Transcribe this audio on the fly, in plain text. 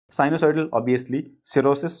Sinusoidal, obviously,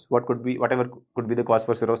 cirrhosis, whatever could be the cause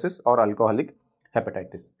for cirrhosis, or alcoholic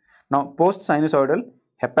hepatitis. Now, post-sinusoidal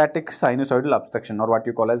hepatic sinusoidal obstruction, or what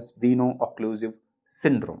you call as veno-occlusive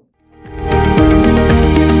syndrome.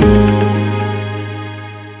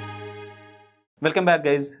 Welcome back,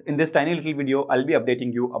 guys. In this tiny little video, I'll be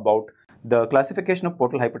updating you about the classification of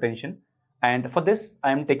portal hypertension. And for this,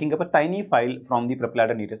 I am taking up a tiny file from the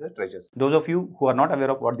PrepLadder NEET treasures. Those of you who are not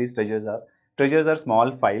aware of what these treasures are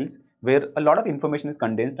small files where a lot of information is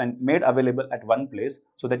condensed and made available at one place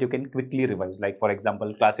so that you can quickly revise. Like, for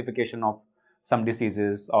example, classification of some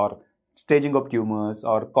diseases, or staging of tumors,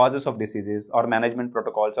 or causes of diseases, or management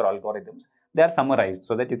protocols or algorithms. They are summarized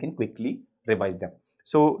so that you can quickly revise them.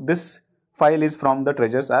 So this file is from the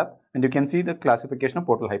Treasures app, and you can see the classification of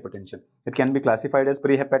portal hypertension. It can be classified as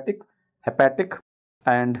prehepatic, hepatic,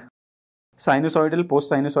 and sinusoidal,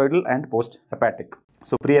 post-sinusoidal, and post-hepatic.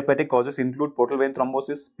 So prehepatic causes include portal vein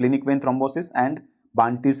thrombosis, splenic vein thrombosis, and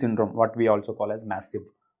Banti's syndrome, what we also call as massive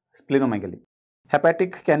splenomegaly.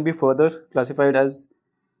 Hepatic can be further classified as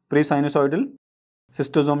pre-sinusoidal,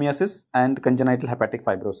 schistosomiasis, and congenital hepatic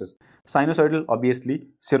fibrosis. Sinusoidal, obviously,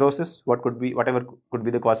 cirrhosis, whatever could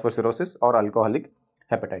be the cause for cirrhosis, or alcoholic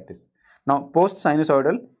hepatitis. Now,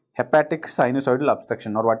 post-sinusoidal hepatic sinusoidal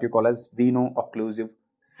obstruction, or what you call as veno-occlusive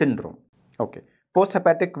syndrome. Okay.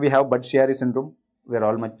 Post-hepatic, we have Budd-Chiari syndrome. We are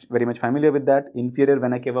all very much familiar with that. Inferior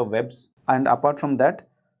vena cava webs. And apart from that,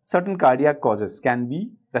 certain cardiac causes can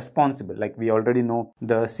be responsible. Like we already know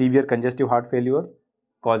the severe congestive heart failure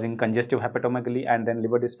causing congestive hepatomegaly, and then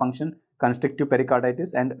liver dysfunction, constrictive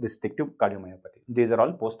pericarditis, and restrictive cardiomyopathy. These are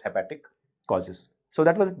all post-hepatic causes. So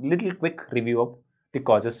that was a little quick review of the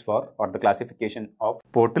causes for, or the classification of,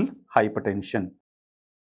 portal hypertension.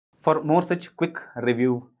 For more such quick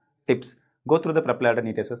review tips, go through the PrepLadder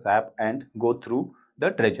NEET app and go through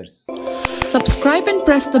the treasures. Subscribe and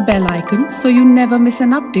press the bell icon so you never miss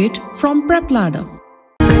an update from PrepLadder.